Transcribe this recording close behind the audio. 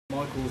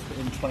Michaels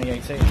in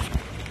 2018.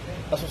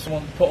 That's what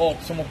someone put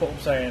up. Someone put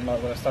up saying, like,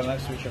 when they're standing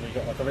next to each other, you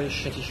got like a really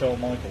shitty Shawn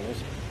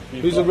Michaels.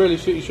 Who's a really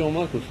shitty Shawn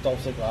Michaels?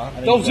 Dolph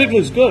Ziggler. Dolph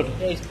Ziggler's good.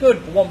 Yeah, he's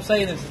good. But what I'm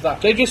saying is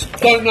that They just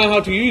don't know how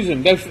to use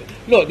him.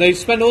 They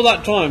spend all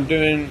that time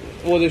doing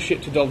all this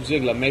shit to Dolph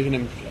Ziggler, making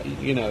him,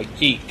 a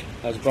geek,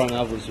 as Brian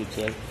Alvarez would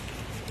say.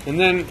 And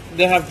then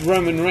they have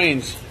Roman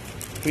Reigns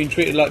being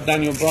treated like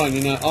Daniel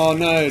Bryan. Oh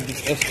no,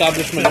 the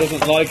establishment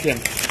doesn't like him.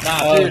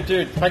 Nah,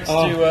 dude. Thanks to.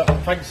 I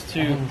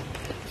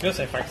was gonna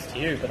say thanks to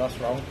you, but that's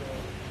wrong.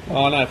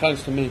 Oh no,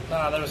 thanks to me.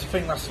 Nah, there was a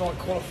thing last night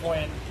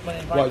qualifying.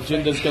 Right,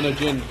 Jinder's gonna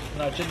Jind.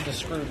 No, Jinder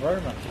screwed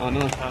Roman. I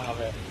know. Out of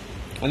it.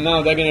 And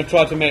now they're going to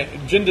try to make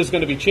Jinder's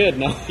going to be cheered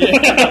now.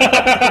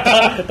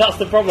 Yeah. That's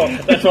the problem.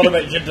 They're trying to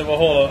make Jinder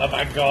Mahal a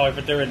bad guy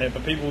for doing it,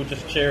 but people will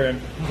just cheer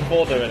him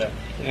for doing it.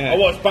 Yeah. I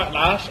watched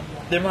Backlash.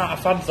 The amount of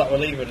fans that were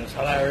leaving is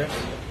hilarious.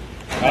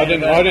 I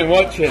didn't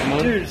watch it,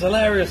 man. Dude, it's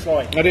hilarious.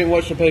 Like, I didn't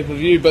watch the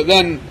pay-per-view, but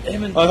then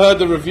I heard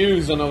the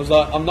reviews and I was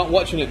like, I'm not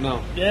watching it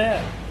now.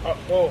 Yeah.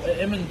 Well,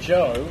 him and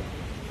Joe,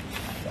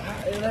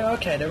 they're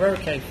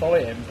okay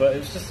fighting, but it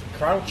was just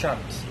crowd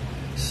chants.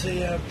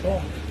 CM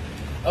Punk.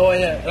 Oh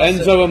yeah.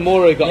 Enzo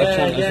Amore got a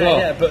chant as well.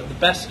 Yeah, but the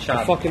best chant.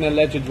 The fucking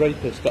alleged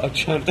rapist got a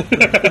chant.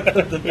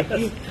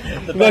 the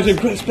Imagine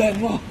Chris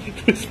Benoit.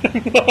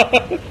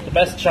 The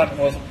best chant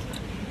was,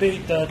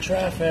 beat the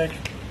traffic.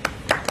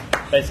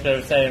 Basically, they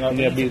were saying, like,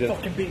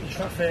 fucking beat the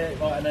traffic,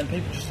 like, and then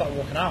people just started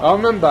walking out. I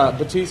remember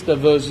Batista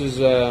versus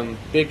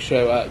Big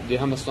Show at the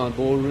Hammerstein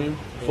Ballroom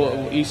for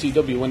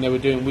ECW when they were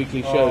doing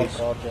weekly shows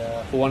for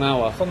 1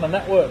 hour. It's on the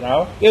network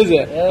now. Is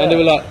it? Yeah. And they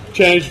were like,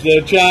 change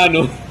the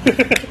channel.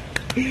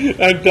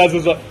 And Taz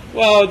was like,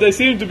 well, they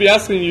seem to be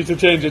asking you to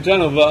change the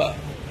channel, but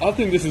I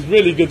think this is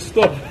really good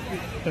stuff.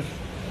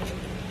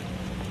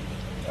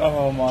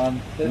 Oh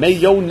man.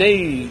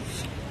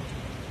 Mayonnaise.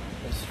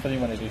 It's funny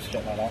when they do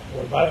shit like that.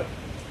 What about it?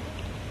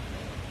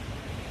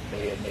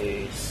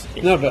 Mayonnaise.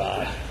 No,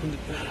 but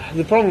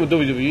the problem with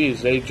WWE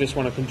is they just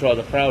want to control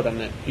the crowd,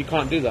 and you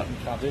can't do that. You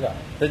can't do that.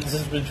 Vince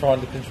has been trying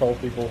to control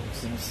people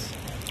since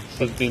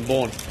He's been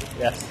born.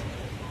 Yes.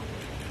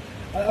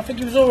 I think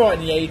he was alright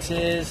in the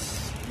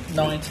 80s,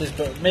 90s,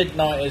 but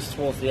mid-90s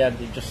towards the end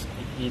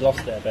he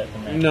lost it a bit for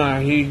me. No,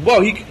 I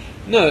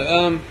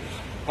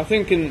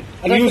think he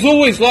was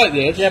always like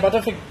this. Yeah, but I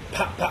don't think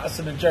Pat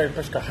Patterson and Jerry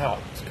Briscoe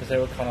helped, because they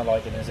were kind of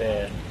like in his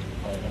ear.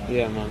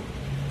 Yeah, man.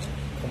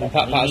 And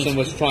Pat Patterson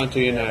was trying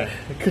to,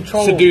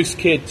 control, seduce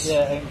kids.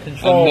 Yeah, and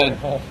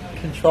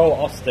control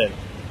Austin.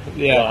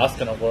 Yeah. Well, that's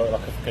going to work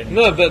like a fucking...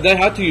 No, but they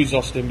had to use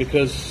Austin,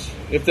 because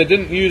if they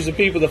didn't use the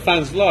people the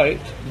fans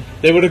liked,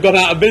 they would have gone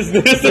out of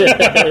business.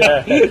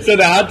 Yeah. So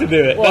they had to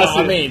do it. Well,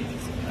 I mean,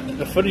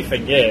 the funny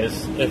thing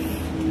is, if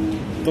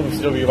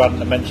WCW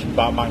hadn't mentioned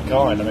about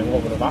Mankind, I mean,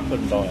 what would have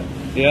happened on it?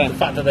 Yeah. The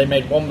fact that they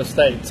made one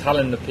mistake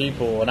telling the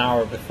people an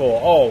hour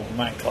before,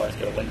 Mankind's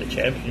going to win the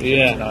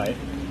championship tonight.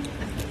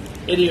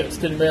 Idiots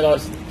didn't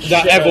realise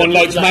that everyone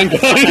likes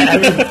Mankind.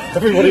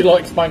 Everybody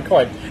likes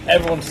Mankind.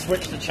 Everyone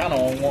switched the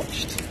channel and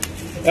watched.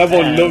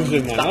 Everyone loves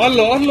him, man. I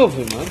love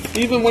him, man.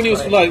 Even when he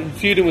was like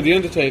feuding with the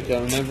Undertaker,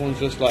 and everyone's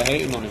just like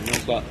hating on him.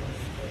 It's like,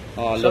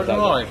 I love that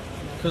guy.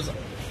 Because,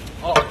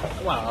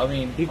 I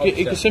mean, you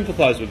can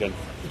sympathise with him.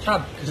 You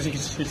can, because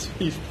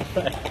he's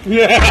perfect.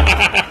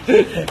 Yeah.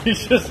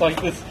 He's just like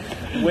this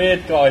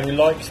weird guy who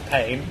likes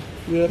pain.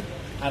 Yeah.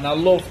 And I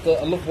love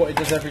what he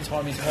does every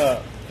time he's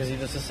hurt, because he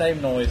does the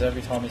same noise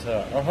every time he's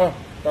hurt.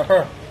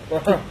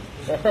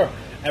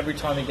 Every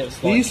time he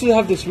gets. Like, he used to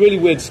have this really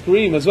weird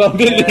scream as well,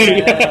 didn't he?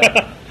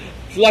 Yeah.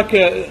 It's like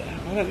a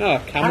camel.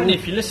 Apparently,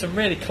 if you listen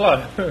really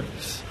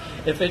close,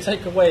 if they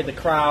take away the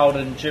crowd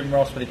and Jim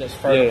Ross when he gets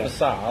thrown up the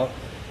Sal,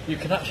 you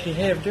can actually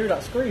hear him do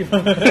that scream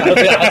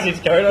as he's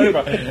going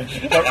over.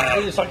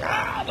 It's like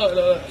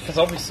because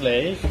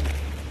obviously.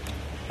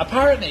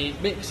 Apparently,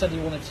 Mick said he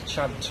wanted to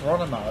chant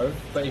Geronimo,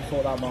 but he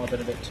thought that might have been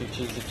a bit too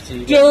cheesy for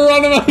TV.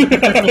 Geronimo!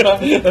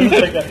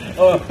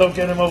 Don't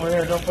get him over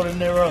here, don't put him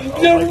near us.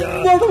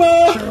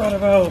 Geronimo!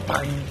 Geronimo!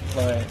 Bang!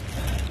 Like,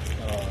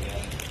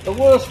 the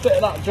worst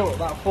bit of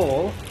that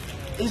fall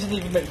isn't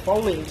even Mick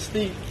Foley, it's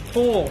the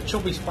poor,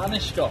 chubby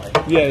Spanish guy.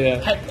 Yeah.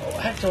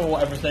 Hector or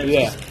whatever his name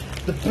is.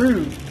 The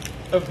boo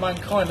of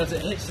Mankind as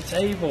it hits the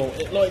table,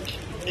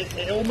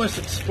 it almost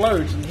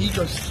explodes and he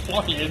goes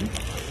flying.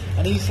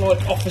 And he's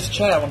like off his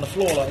chair on the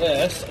floor like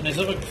this, and his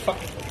other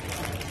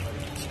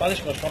Spanish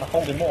guy trying to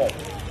hold him up.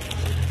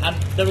 And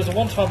there was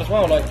one time as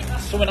well, like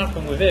something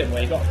happened with him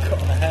where he got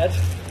cut on the head.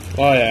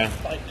 Oh yeah.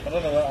 Like I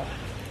don't know what.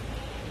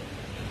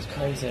 It's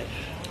crazy.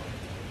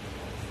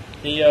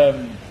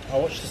 I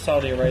watched the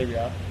Saudi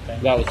Arabia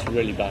thing. That was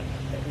really bad.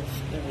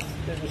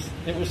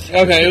 It was.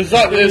 Okay, it was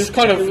like this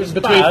kind of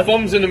between bad.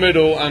 thumbs in the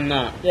middle and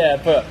that. Yeah,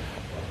 but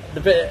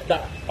the bit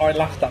that I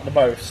laughed at the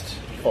most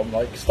from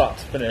like start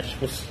to finish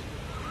was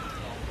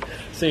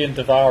seeing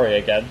Daivari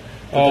again.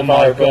 Oh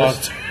my god.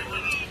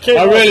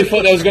 I really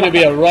thought there was going to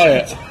be a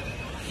riot.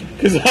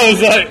 Because I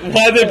was like,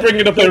 why are they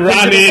bringing up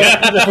Irani?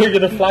 They're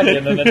bringing a flag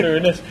in and they're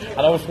doing this.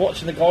 And I was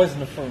watching the guys in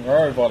the front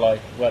row by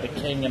like where the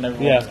king and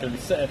everyone was going to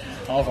be sitting.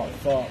 And I was like,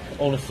 fuck,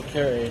 all the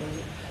security.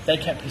 They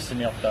kept pissing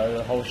me off though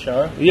the whole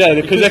show. Yeah,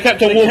 because they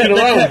kept on walking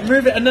They around. kept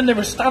moving, and then they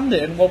were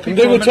standing while people.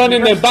 They were meant to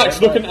turning be their backs,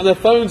 wrestling, looking at their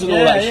phones and all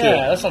that shit.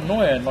 Yeah, that's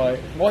annoying. Like,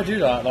 why do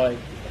that? Like,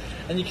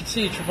 and you can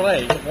see Triple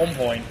H at one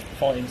point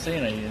fighting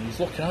Cena, and he's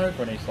looking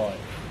over, and he's like,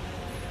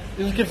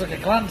 he just gives like a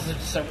glance and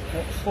just says,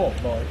 "What the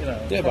fuck?" Like, you know.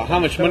 Yeah, but how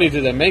much money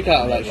did they make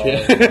out of that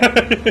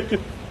shit?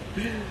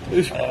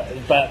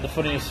 But the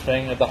funniest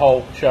thing of the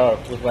whole show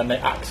was when they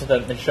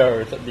accidentally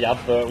showed the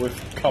advert with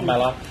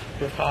Carmella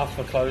with half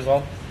her clothes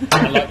on,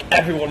 and like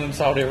everyone in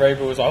Saudi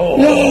Arabia was like, "Oh,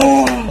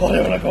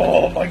 they were like,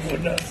 oh my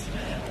goodness."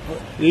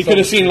 You could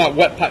have seen like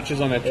wet patches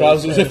on their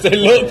trousers if they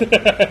looked.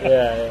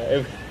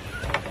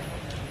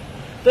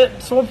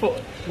 Someone put,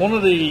 one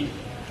of the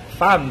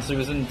fans who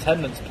was in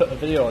attendance put a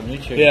video on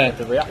YouTube with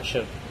the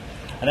reaction,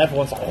 and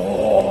everyone's like,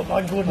 "Oh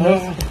my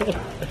goodness."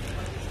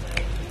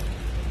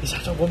 Is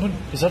that a woman?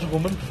 Is that a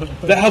woman?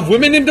 They have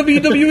women in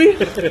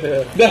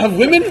WWE? They have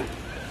women?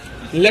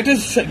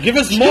 Give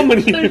us more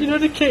money. You know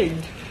the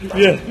King?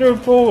 Yeah. You know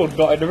Braun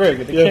got in the ring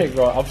and the King,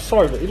 right? I'm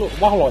sorry, but he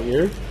looked well like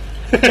you.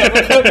 I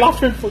kept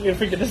laughing, fucking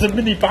thinking there's a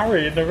mini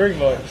Barry in the ring,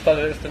 like,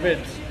 standing next to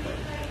Vince.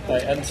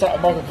 Like, and so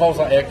Michael Cole's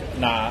like,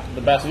 nah,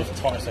 the best was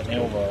Titus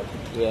O'Neil,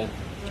 Yeah.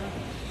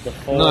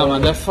 No,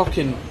 man, they're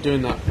fucking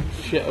doing that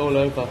shit all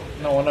over.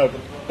 No, I know,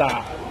 but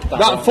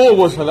that fall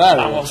was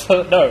hilarious.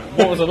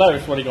 What was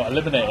hilarious when he got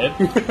eliminated?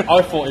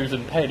 I thought he was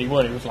in pain. He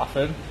weren't. He was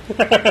laughing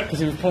because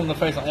he was pulling the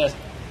face like this.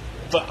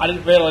 But I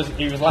didn't realise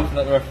he was laughing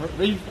at the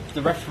referee.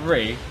 The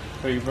referee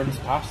who he runs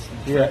past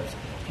and trips.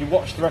 If you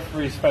watch the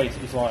referee's face,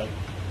 he's like,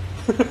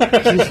 "What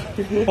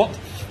the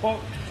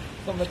fuck?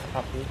 It's not meant to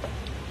happen."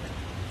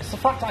 It's the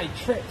fact that he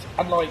tripped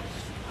and like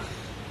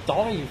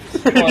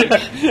dived,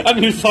 and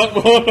he's like,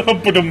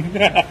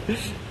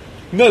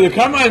 No, the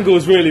camera angle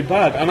was really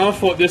bad, and I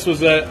thought it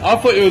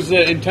was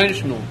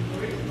intentional.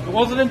 It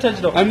wasn't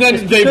intentional. And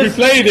then they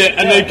replayed it,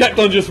 and they kept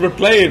on just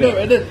replaying it. No,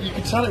 and then you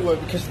could tell it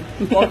worked because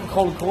Michael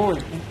Cole and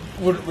Corey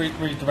wouldn't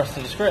read the rest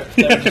of the script.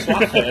 They were just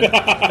laughing.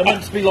 They're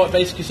meant to be like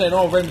basically saying,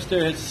 "Oh, Rey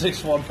Mysterio hits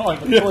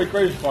 619," but Corey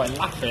Graves was like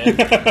laughing.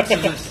 So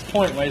there's this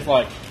point where he's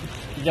like,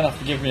 "You're gonna have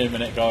to give me a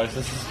minute, guys.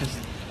 This is just."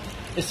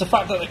 It's the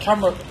fact that the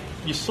camera.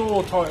 You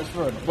saw Titus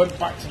run, went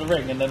back to the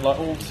ring, and then like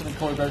all of a sudden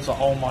Corey Graves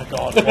like, "Oh my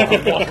god,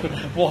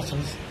 what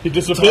has he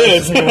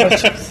disappeared?"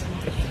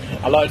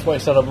 I liked what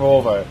he said on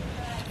Raw though.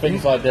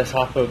 Things like this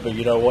happen, but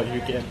you know what?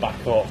 You're getting back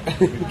up.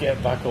 You're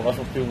getting back up. That's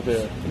what people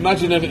do.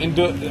 Imagine if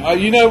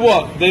you know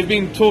what? They've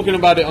been talking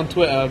about it on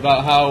Twitter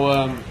about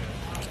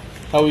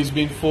how he's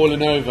been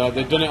falling over.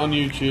 They've done it on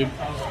YouTube.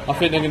 I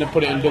think they're going to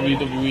put it in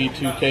WWE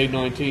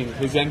 2K19.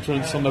 His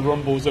entrance on the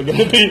Rumbles are going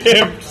to be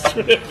him.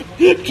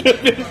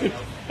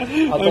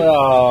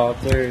 Oh,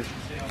 dude.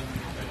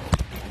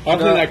 I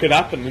think that could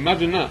happen.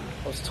 Imagine that.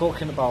 I was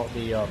talking about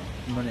the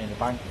Money in the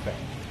Bank thing.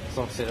 Because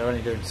obviously they're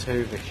only doing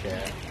 2 this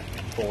year.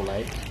 4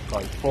 late.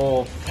 Like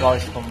 4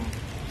 guys from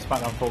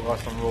SmackDown, 4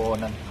 guys from Raw,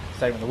 and then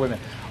same with the women.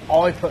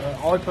 I put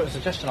a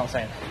suggestion out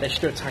saying they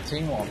should do a tag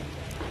team one.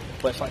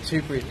 Where it's like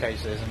 2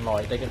 briefcases and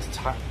like they get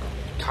to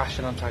cash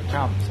in on tag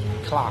champs.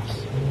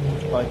 Class.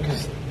 Like,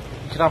 because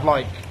you could have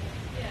like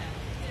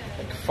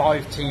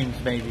 5 teams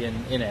maybe in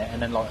it,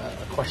 and then like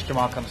a question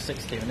mark on the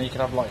 6th team, and then you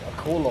could have like a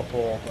call up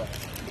or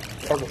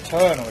a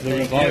return or a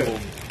revival.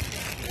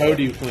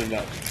 Cody was putting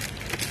that.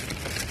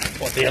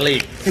 What, the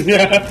Elite?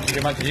 Yeah. You can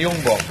imagine the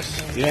Young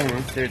Bucks. Yeah,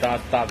 man. Dude,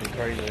 that'd be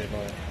crazy.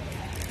 Like,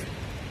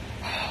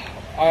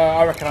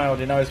 I reckon I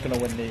already know who's going to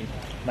win the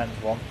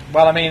men's one.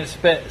 Well, I mean, it's a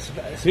bit.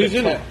 Who's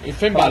in it? It's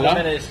Finn Balor. At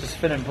the minute, it's just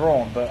Finn and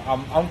Braun, but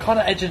I'm kind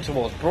of edging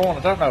towards Braun.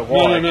 I don't know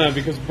why. No,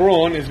 because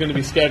Braun is going to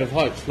be scared of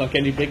heights, like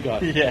any big guy.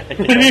 Yeah.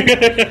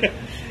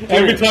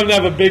 Every time they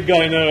have a big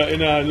guy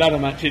in a ladder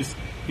match, he's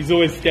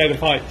always scared of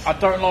heights. I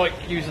don't like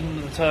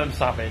using the term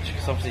savage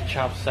because obviously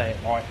Chavs say it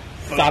right.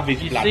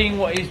 Savage. You've seen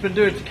what he's been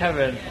doing to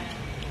Kevin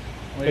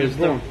when he does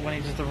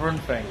the run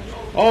thing.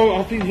 Oh,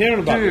 I've been hearing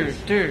about this.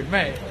 Dude,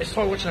 mate, it's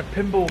like watching a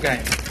pinball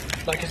game.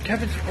 Like, because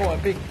Kevin's quite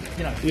a big,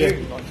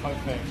 dude, like type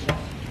thing.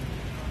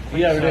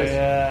 Yeah, it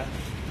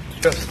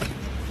is.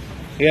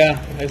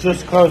 It's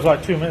just closed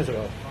like 2 minutes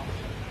ago.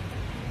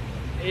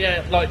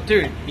 Yeah, like,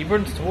 dude, he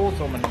runs towards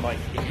him and like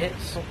he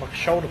hits sort of like a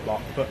shoulder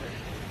block, but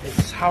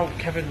it's how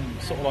Kevin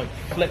sort of like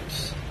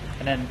flips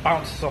and then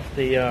bounces off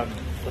the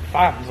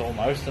fans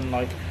almost, and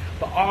like.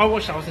 But I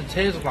watched that, I was in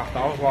tears of laughter.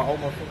 I was like, oh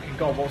my fucking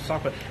god, what's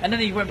happened? And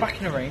then he went back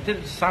in the ring, did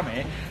it to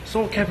Sammy,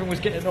 saw Kevin was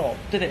getting up,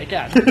 did it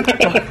again.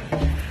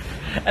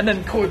 And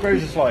then Corey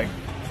Graves is like,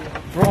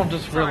 Braun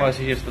just realised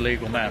he is the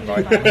legal man,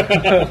 right?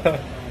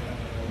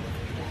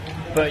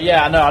 But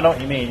yeah, I know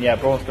what you mean. Yeah,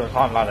 Braun's going to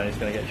climb the ladder and he's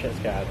going to get shit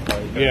scared. So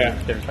he's going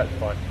to get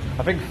petrified.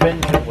 I think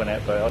Finn should win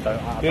it, but I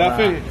don't know. I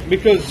think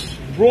because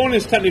Braun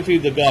is technically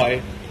the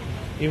guy,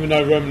 even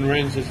though Roman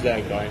Reigns is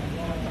their guy.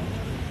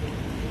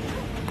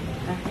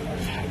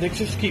 They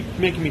just keep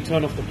making me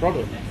turn off the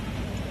product.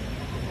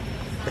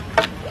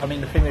 I mean,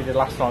 the thing they did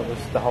last night was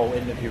the whole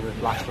interview with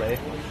Lashley.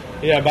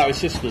 Yeah, about his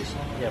sisters.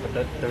 Yeah,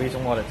 but the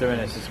reason why they're doing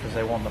this is because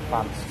they want the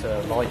fans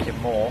to like him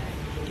more.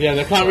 Yeah,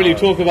 they can't really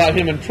talk about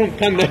him and Trump,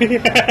 can they? They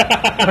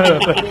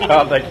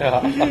can't.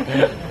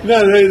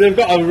 No, they've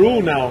got a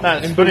rule now.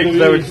 That's in funny because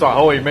they were WWE. just like,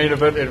 oh, he main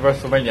event in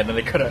WrestleMania, and then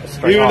they couldn't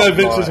straight Even up, though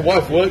Vince's like-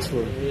 wife works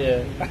for him.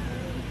 Yeah.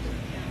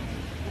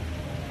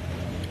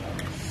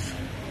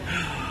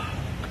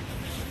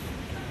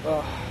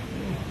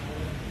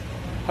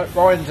 Hope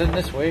Ryan's in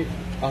this week.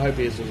 I hope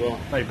he is as well.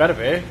 No, you better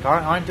be.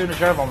 I ain't doing a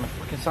show on the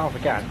fucking South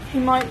again. He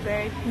might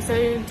be. So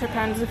it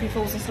depends if he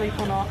falls asleep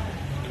or not.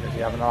 If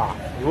you having a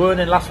laugh. You weren't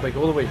in last week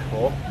or the week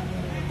before.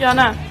 Yeah,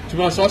 no. To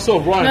be honest, I saw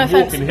Ryan No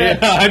offense, walking here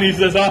but- and he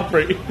says,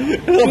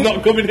 Harpreet, I'm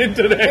not coming in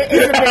today. It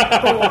is a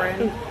bit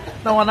boring.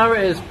 No, I know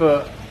it is,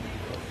 but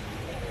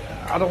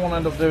I don't want to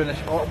end up doing this.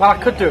 Well, I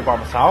could do it by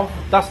myself.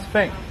 That's the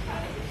thing.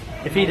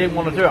 If he didn't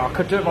want to do it, I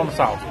could do it by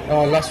myself.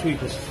 Oh, last week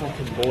was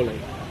fucking balling.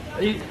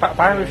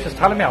 Barry was just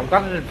telling me, I'm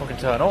glad I didn't fucking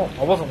turn up.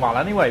 I wasn't well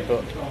anyway,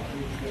 but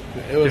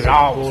It was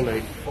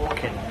balling.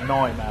 fucking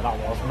nightmare that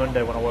was.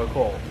 Monday when I woke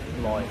up,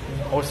 like,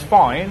 I was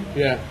fine.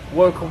 Yeah.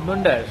 Woke up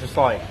Monday, it's just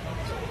like,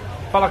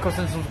 felt like I was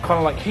in some kind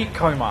of like heat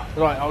coma.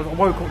 Like, I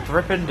woke up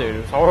dripping, dude.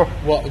 It was horrible.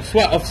 What?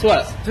 Sweat off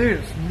sweat? Dude,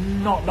 it's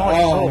not nice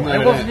at Oh, all.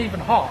 no, It wasn't no. even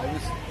hot. It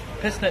was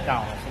pissing it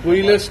down. or something. Were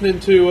you listening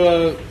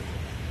to,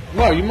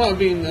 well, you might have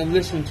been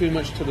listening too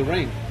much to the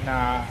rain.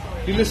 Nah.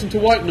 You listen to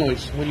white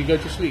noise when you go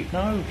to sleep.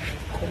 No.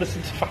 I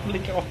listen to Family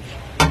Guy.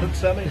 I'm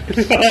telling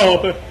you.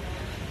 Oh.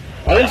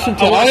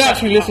 I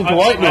actually listen to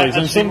white noise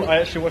and some I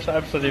actually watched that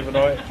episode the other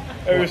night.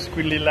 Oh,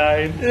 squiggly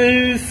line.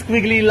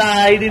 squiggly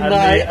light in And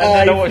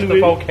then I watched the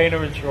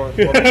volcano insurance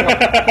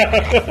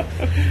one.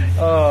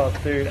 Oh,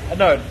 dude.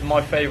 No,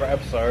 my favourite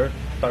episode,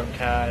 don't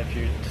care if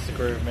you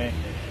disagree with me,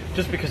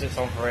 just because it's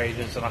on for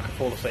ages and I can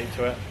fall asleep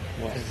to it,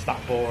 because it's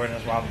that boring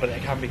as well, but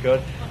it can be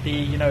good.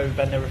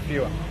 Ben the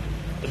Reviewer,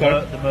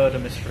 the murder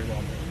mystery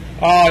one,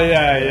 Oh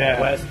yeah,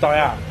 where it's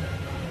Diane.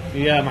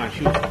 yeah, man. Do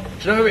you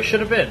know who it should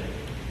have been?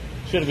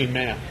 Should have been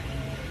Mayor.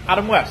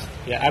 Adam West.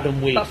 Yeah,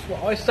 Adam Wee. That's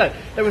what I said.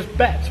 There was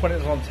bets when it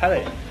was on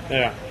telly,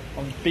 Yeah.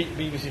 on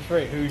BBC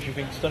Three, who do you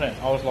think's done it?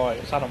 I was like,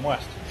 it's Adam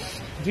West.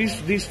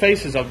 These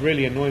faces have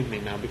really annoyed me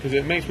now because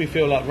it makes me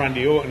feel like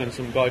Randy Orton and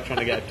some guy trying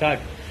to get a tag.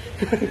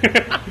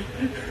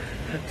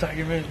 Tag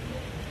him in.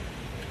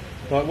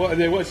 Like, what are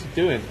they? What's he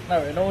doing? No,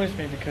 it annoys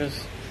me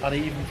because are they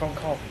even from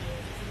Cobb?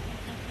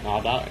 No,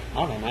 I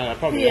don't know. I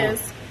probably He are.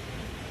 is.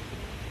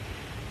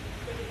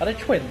 Are they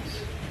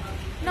twins?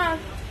 No.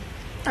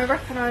 I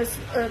recognise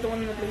the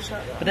one in the blue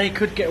shirt. But they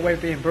could get away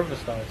with being brothers,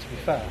 though. To be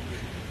fair,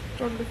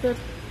 Probably good.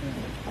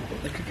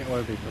 they could get away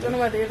with being I don't know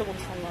brothers. where the other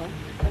one's from though.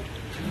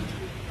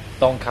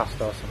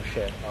 Doncaster or some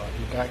shit.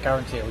 You can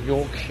guarantee it. Or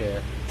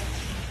Yorkshire.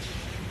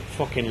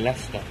 Fucking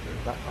Leicester.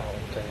 That, oh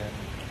damn.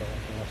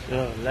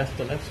 Yeah,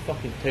 Leicester. Let's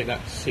fucking take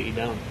that city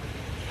down.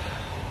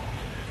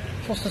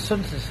 What's the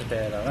sun sister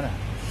there, though, isn't it?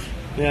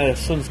 Yeah, the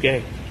sun's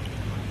gay.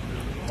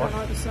 Don't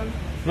like the sun.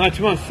 No,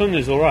 to be honest, sun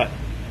is alright.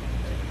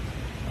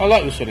 I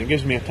like the sun. It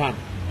gives me a tan.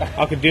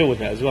 I could deal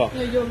with it as well.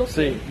 Yeah, you're lucky.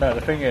 See, no,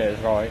 the thing is,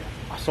 right,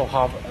 I saw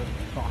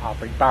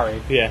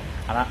Barry, Yeah.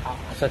 and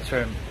I said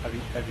to him,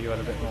 have you had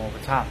a bit more of a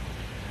tan?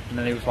 And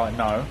then he was like,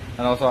 no.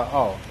 And I was like,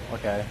 oh,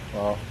 okay,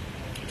 well.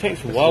 It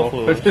takes a while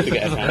for us to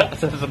get a tan.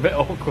 So it's a bit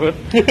awkward.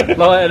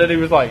 Like, and then he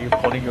was like, you're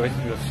pulling your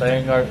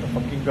saying out the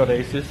fucking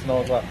goddesses. And I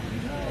was like,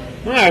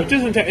 No, it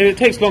doesn't. It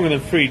takes longer than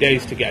 3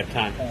 days to get a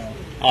tan.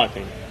 I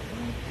think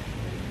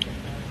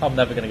I'm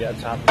never going to get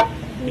a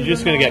tan. you're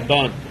just going to get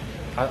burnt.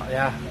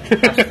 Yeah,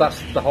 that's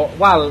the whole.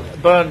 Well,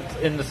 burnt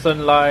in the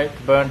sunlight,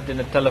 burnt in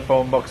a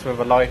telephone box with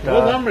a lighter.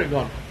 What number it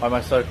gone? By my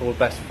so-called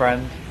best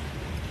friend,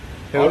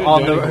 I didn't do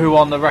anything. who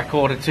on the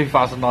record in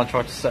 2009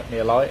 tried to set me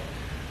alight.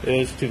 It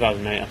was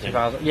 2008, I think.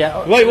 2000,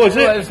 yeah. Wait, was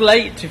it? It was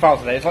late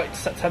 2008. It's like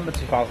September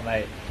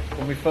 2008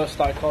 when we first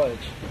started college.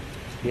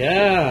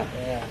 Yeah,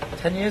 Yeah,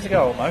 10 years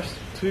ago almost.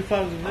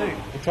 2008.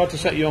 I tried to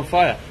set you on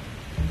fire.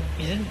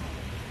 You didn't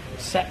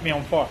set me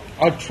on fire.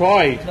 I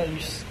tried. No, you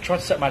tried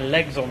to set my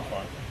legs on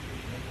fire.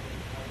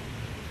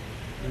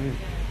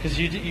 Because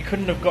you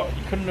couldn't have got.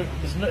 You couldn't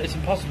have. It's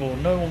impossible.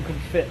 No one could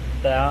fit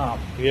their arm.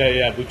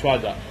 Yeah, we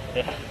tried that.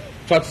 Yeah.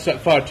 Tried to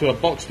set fire to a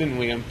box, didn't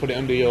we, and put it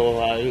under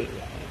your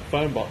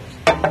phone box.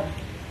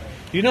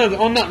 You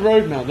know, on that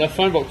road now, their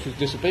phone box has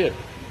disappeared.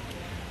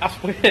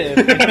 That's weird.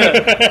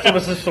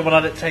 Someone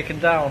had it taken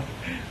down.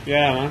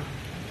 Yeah, man.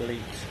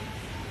 Delete.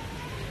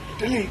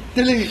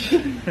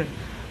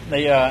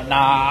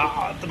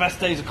 The best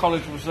days of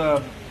college was.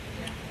 I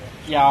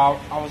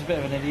was a bit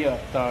of an idiot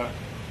though.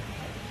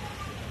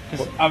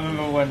 Because I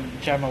remember when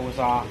Gemma was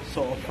our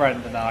sort of friend,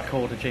 and then I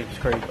called her Jeepers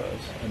Creepers,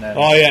 and then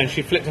Oh, yeah, and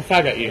she flicked a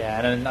fag at you. yeah,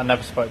 and then I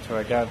never spoke to her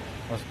again.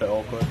 It was a bit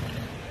awkward.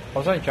 I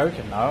was only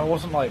joking though. I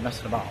wasn't like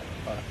messing about.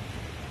 But... Do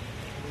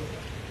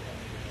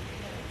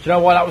you know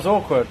why that was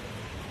awkward?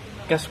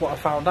 Guess what I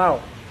found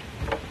out.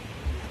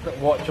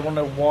 What do you want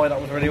to know why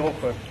that was really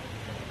awkward?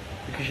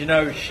 Because you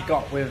know she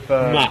got with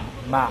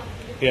Matt.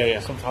 Yeah.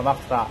 Sometime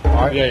after that,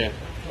 right? Yeah.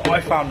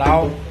 I found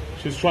out.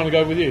 She was trying to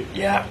go with you.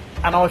 Yeah,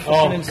 and I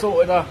fucking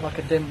insulted her like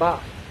a dim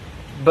bat.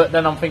 But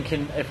then I'm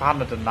thinking, if I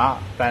hadn't done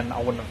that, then I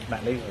wouldn't have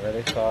met Lisa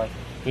really. So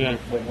Yeah.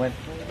 win-win.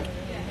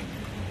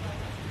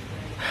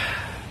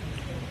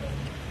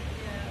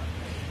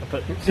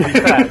 But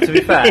to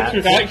be fair,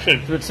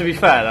 Reaction. to be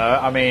fair though,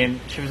 I mean,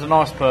 she was a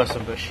nice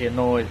person, but she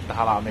annoyed the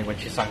hell out of me when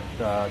she sang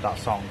that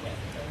song.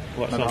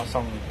 What No, song? that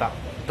song, that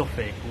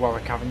Duffy,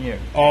 Warwick Avenue.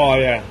 Oh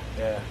yeah.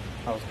 Yeah,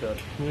 that was good.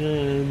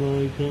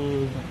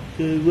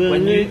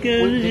 Did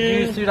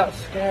Did you do that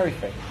scary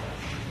thing?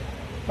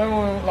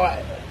 Remember when,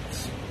 like,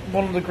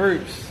 one of the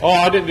groups? Oh,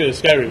 I didn't do the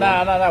scary one.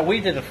 No, we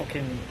did a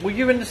fucking... Were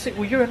you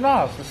in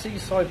Mars, the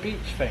Seaside Beach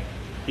thing?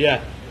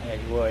 Yeah. Yeah,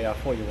 you were, yeah, I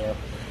thought you were.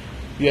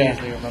 Yeah.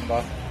 Easily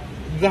remember.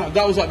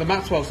 That was like the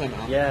Maxwell Centre.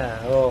 Yeah,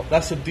 oh.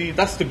 That's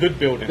the good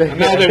building. And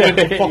now they went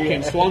to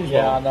fucking Swanswell.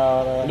 Yeah, I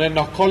know. And then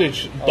our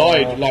college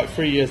died like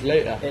 3 years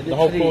later. The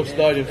whole course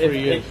died in 3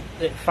 years.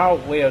 It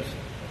felt weird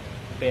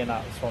being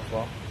at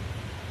Swanswell.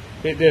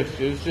 It did.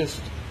 It was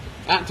just...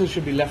 Actors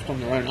should be left on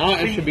their own.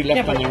 Artists should be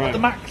left on their own.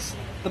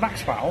 The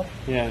Maxwell,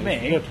 Yeah, for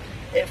me, good.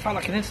 it felt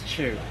like an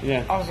institute.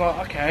 Yeah. I was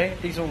like, okay,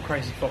 these are all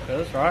crazy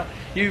fuckers, right?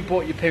 You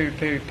bought your period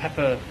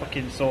pepper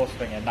fucking sauce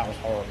thing in, that was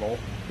horrible.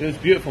 It was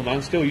beautiful,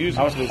 man. Still using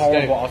That it was to this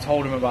horrible. day. I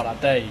told him about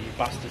that day, you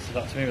bastards, did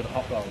that to me with a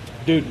hot dog.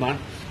 Dude, man.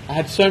 I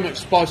had so much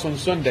spice on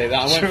Sunday that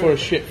I went for a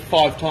shit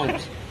 5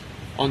 times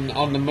on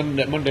the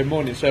Monday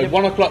morning. So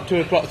 1 o'clock, 2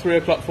 o'clock, 3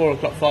 o'clock, 4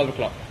 o'clock, 5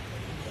 o'clock.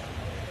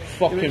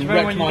 Do you Fucking remember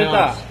wrecked when you my did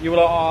eyes. that? You were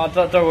like,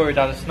 oh, don't worry,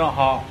 Dad, it's not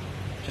hot.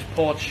 Just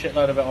poured a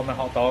shitload of it on my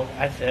hot dog,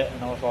 ate it,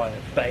 and I was like,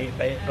 bait,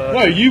 burn.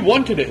 No, you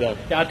wanted it though.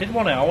 Yeah, I did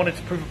want it. I wanted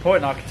to prove a point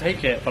and I could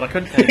take it, but I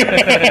couldn't take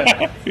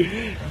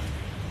it.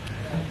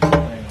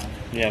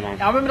 Yeah,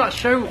 man. I remember that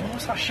show. What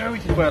was that show we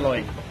did where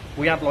like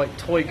we had like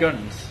toy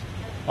guns?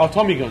 Oh,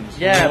 Tommy guns.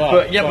 Yeah,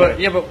 Remember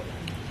that?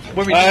 but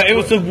when we It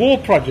was the war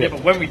project. yeah,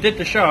 but when we did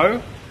the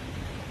show,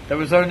 there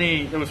was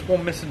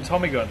one missing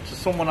Tommy gun, so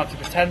someone had to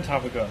pretend to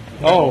have a gun.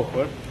 It was Oh.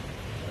 awkward.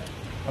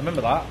 I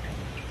remember that.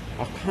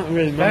 I can't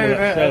really remember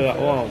that show that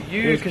well.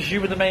 You, because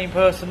you were the main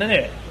person in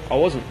it. I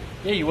wasn't.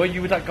 Yeah, you were.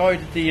 You were that guy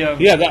who did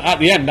the. Yeah, at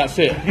the end, that's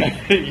it.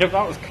 yeah,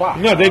 that was class.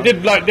 No, they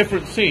did like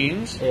different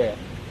scenes. Yeah.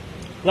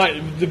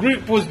 Like the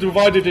group was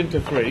divided into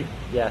 3,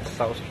 Yes,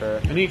 that was true.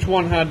 and each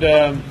one had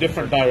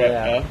different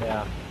director.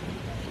 Yeah.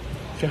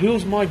 So who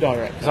was my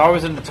director? Because I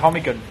was in the Tommy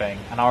gun thing,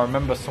 and I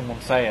remember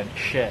someone saying,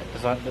 "Shit,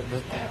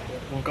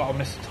 we've got to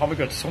miss the Tommy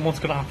gun. Someone's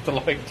gonna have to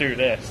like do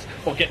this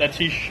or get their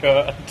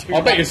T-shirt." And do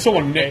I bet you that."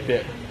 someone nicked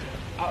it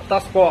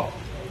That's what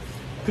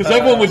because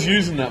everyone was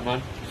using that,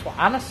 man. that's what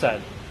Anna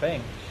said. I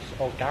think,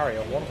 or Gary,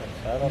 or one of them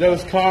said. There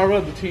was Cara,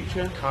 the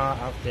teacher. Can't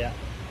have yeah.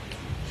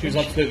 She was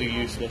absolutely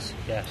useless.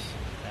 Yes.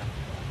 Yeah.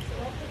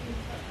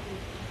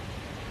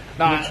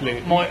 Nah,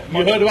 Literally. my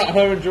You heard about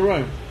her and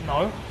Jerome?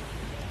 no.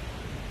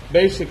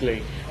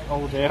 Basically.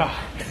 Oh dear.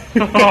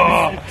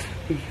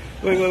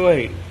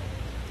 Wait.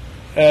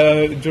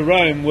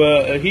 Jerome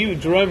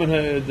Jerome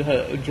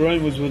and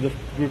Jerome was with a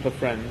group of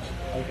friends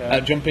Okay.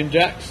 at Jumping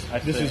Jacks. I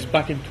This see. is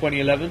back in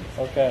 2011.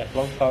 Okay,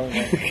 long time ago.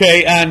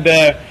 Okay, and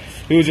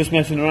he was just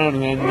messing around,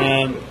 and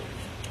then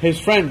his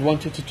friend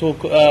wanted to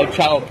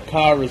chat up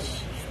Cara's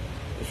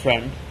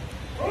friend,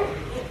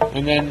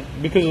 and then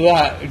because of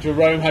that,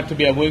 Jerome had to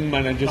be a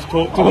wingman and just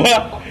talk to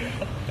her,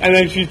 and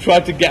then she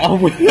tried to get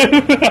on with him.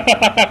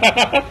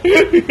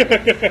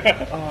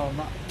 Oh,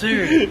 man.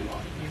 Dude, you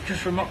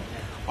just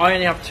I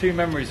only have 2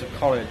 memories of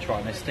college, right,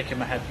 and they stick in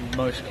my head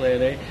most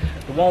clearly.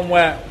 The one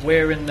where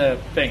we're in the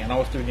thing, and I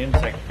was doing the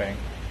intake thing,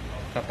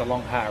 had the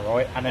long hair,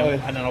 right, and then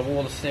and then I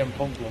wore the CM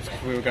Punk gloves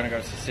because we were going to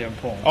go to CM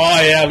Punk.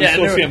 Oh yeah, we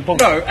saw no, CM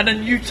Punk. No, and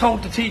then you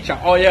told the teacher,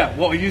 oh yeah,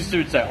 what are you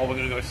doing today? Oh, we're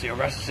going to go see a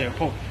rest of CM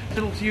Punk.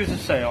 They looked to you and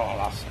say, oh,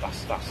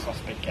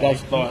 that's big gay.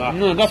 That's, like that.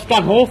 no, that's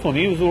Dan Hawthorne.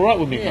 He was all right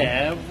with me. man.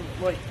 Yeah,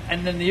 like,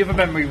 and then the other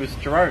memory was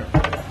Jerome. Do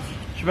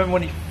you remember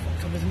when he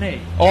fucked up his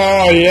knee?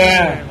 Oh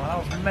yeah. Man, that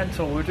was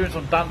mental. We were doing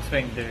some dance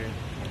thing, dude.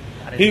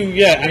 And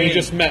And he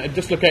just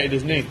dislocated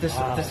his knee.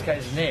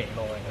 dislocated his knee.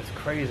 Like, it was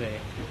crazy,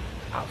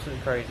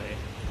 absolutely crazy.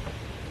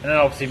 And then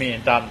obviously me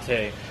and Dan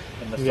too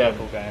in the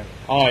circle game.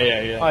 Oh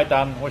yeah. Hi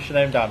Dan, what's your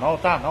name, Dan? Oh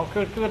Dan, oh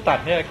good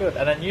Dan, yeah good.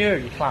 And then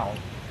you clown.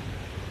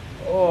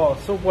 Oh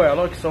Subway, I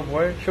like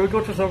Subway. Shall we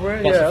go to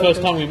Subway? That's yeah, the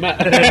first time we met.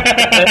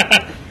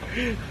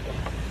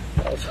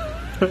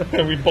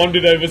 And we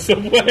bonded over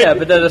Subway. Yeah,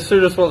 but then as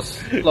soon as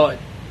what's like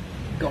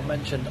got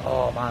mentioned,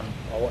 oh man,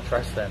 I watch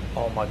wrestling.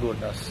 Oh my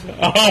goodness.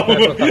 that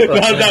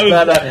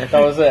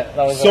was it.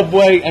 That was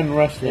Subway it. and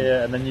wrestling.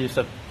 Yeah, and then you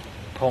said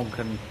Punk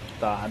and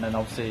that, and then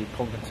obviously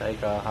Punk and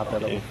Taker had their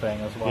little thing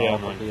as well Yeah, a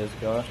couple of years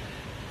ago.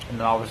 And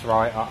then I was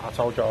right. I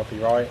told you I'd be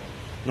right.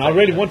 And I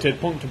really wanted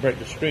Punk to break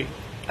the streak.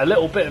 A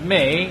little bit of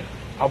me,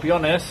 I'll be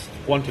honest,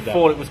 Wanted that.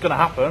 thought it was going to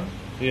happen.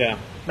 Yeah.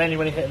 Mainly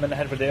when he hit him in the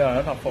head with the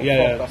urn. I thought,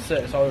 Yeah. fuck, that's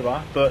it, it's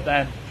over. But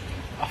then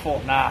I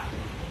thought, nah.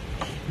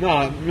 No,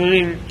 I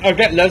mean, I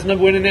get Lesnar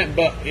winning it,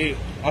 but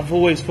I've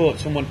always thought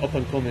someone up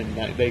and coming,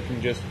 like they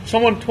can just...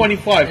 Someone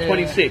 25, Yeah.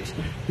 26,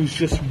 who's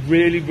just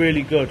really,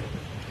 really good.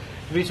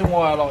 The reason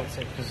why I liked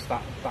it because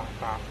that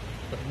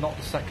not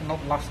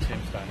the last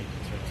tombstone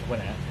to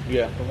win it.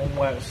 Yeah. The one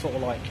where it was sort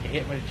of like he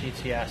hit him with a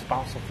GTS,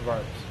 bounced off the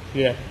ropes,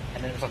 Yeah.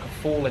 and then it was like a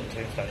falling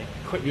tombstone. He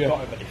quickly Yeah. got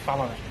him, but he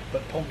fell on it.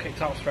 But Punk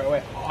kicked out straight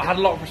away. I had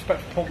a lot of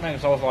respect for Punk now,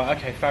 so I was like,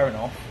 okay, fair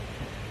enough.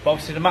 But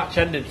obviously the match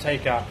ended with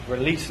Taker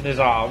releasing his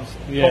arms,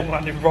 Yeah. Punk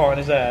landing right on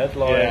his head.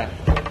 Like, Yeah.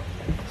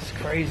 it's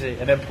crazy.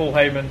 And then Paul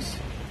Heyman's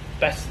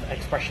best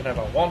expression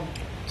ever. 1,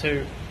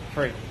 2,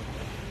 3.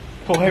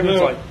 Paul Heyman's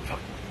No. like, fuck,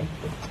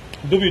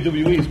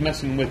 WWE's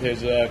messing with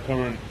his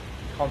current.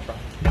 contract.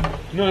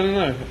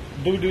 No.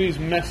 WWE's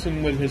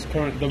messing with his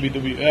current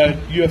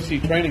UFC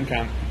training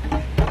camp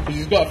because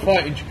he's got a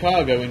fight in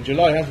Chicago in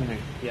July, hasn't he?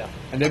 Yeah.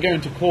 And they're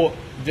going to court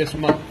this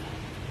month,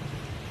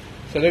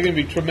 so they're going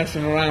to be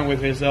messing around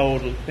with his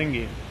old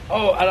thingy.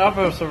 Oh, and I've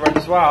also read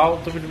as well,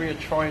 WWE are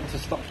trying to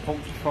stop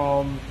Punk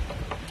from,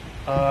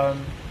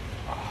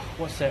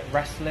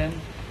 wrestling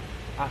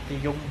at the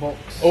Young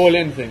Bucks All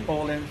in thing.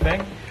 All-In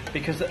thing,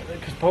 because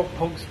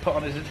Punk's put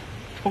on his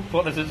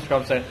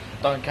Instagram saying,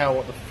 don't care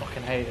what the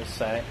fucking haters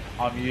say,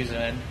 I'm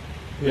using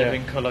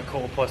Living Colour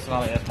Core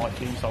Personality as my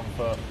theme song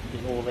for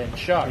the All-In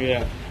show.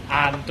 Yeah.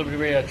 And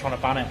WWE are trying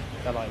to ban it.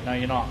 They're like, no,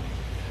 you're not.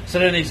 So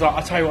then he's like,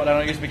 I'll tell you what, then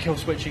I'll use my Kill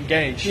Switch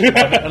Engage.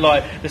 And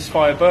like, this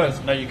fire burns.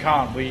 No, you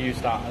can't. We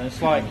use that. And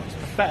it's like, it's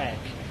pathetic.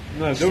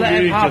 No, Just let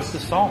him WWE have just the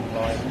song.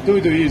 Like,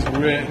 WWE's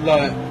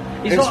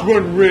He's it's not-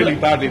 run really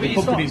but- badly. but The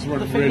he's company's not- run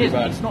the thing really is,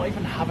 bad. He's not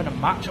even having a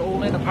match at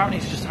All In. Apparently,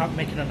 he's just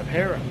making an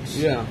appearance.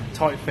 Yeah.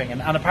 Type thing.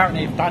 And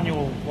apparently, if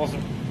Daniel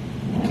wasn't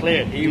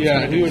cleared, he was Yeah,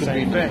 going to he do would the have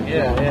same been- thing.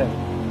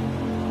 Yeah.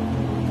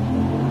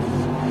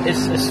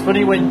 It's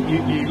funny when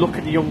you look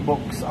at the Young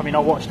Bucks. I mean, I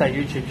watched their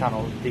YouTube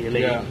channel, The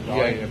Elite. Yeah,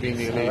 right? yeah, Being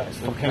the So Elite. that's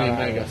And fucking Kenny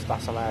hilarious. Omega.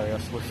 That's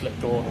hilarious with Flip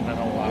Gordon and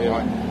all that. Yeah.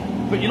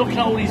 Right? But you're looking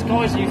at all these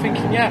guys and you're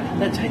thinking, yeah,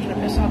 they're taking a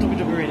piss out of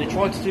WWE. They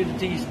tried to do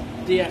the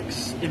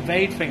DX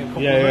Invade thing a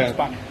couple of months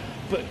back.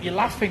 But you're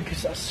laughing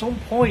because at some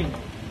point,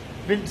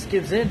 Vince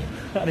gives in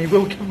and he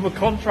will give him a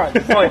contract.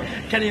 It's like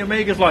Kenny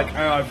Omega's like,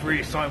 oh, I've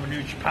re-signed with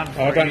New Japan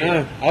for I don't a year.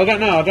 know. I don't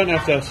know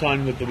if they'll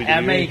sign with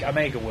WWE.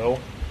 Omega will.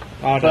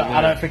 I But don't know.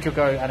 I don't think he'll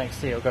go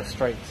NXT. He'll go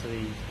straight to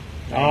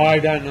the... I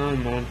don't know,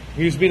 man.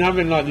 He's been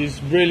having like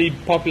these really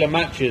popular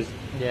matches.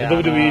 Yeah, and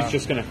I know. WWE's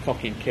just going to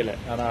fucking kill it.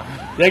 I know.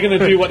 They're going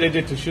to do what they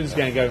did to Shinsuke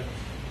and go,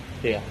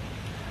 here.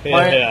 Here,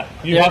 Like, here.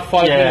 You have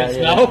 5 minutes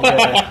now.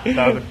 yeah.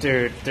 No, but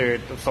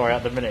dude, I'm sorry,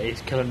 at the minute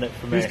he's killing it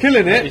for me. He's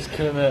killing it. He's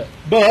killing it.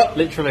 But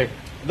Literally.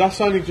 that's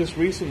only just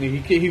recently.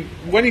 He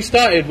when he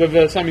started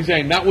with Sami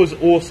Zayn, that was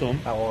awesome.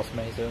 That was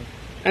amazing.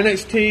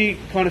 NXT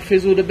kind of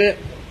fizzled a bit.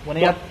 When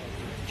he But- had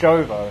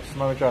Jovo,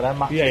 Samoa Joe, their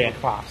matches Yeah. were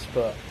class,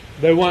 but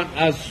They weren't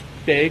as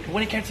big.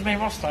 when he came to main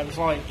roster, it was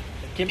like,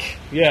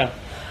 Yeah.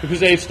 Because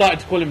they started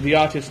to call him the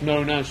artist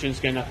known as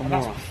Shinsuke and that's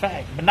Nakamura.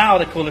 pathetic. But now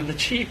they call him the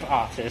cheap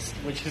artist,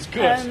 which is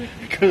good,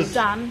 because...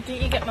 Dan,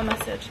 did you get my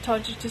message? I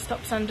told you to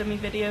stop sending me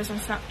videos on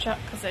Snapchat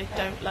because they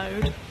don't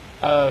load.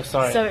 Oh,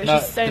 sorry. So it's no,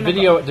 just saying the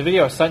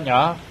video I sent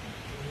you,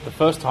 the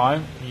first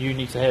time, you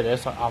need to hear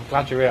this. I'm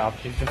glad you're here.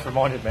 You've just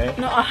reminded me.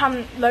 No, I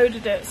haven't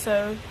loaded it,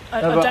 so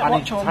I No, don't but I need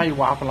watch to them. tell you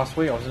what happened last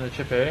week. I was in a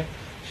chippy.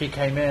 She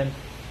came in,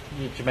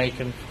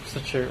 Jamaican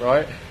prostitute,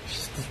 right?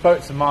 She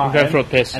spoke to Martin. Go for a piss.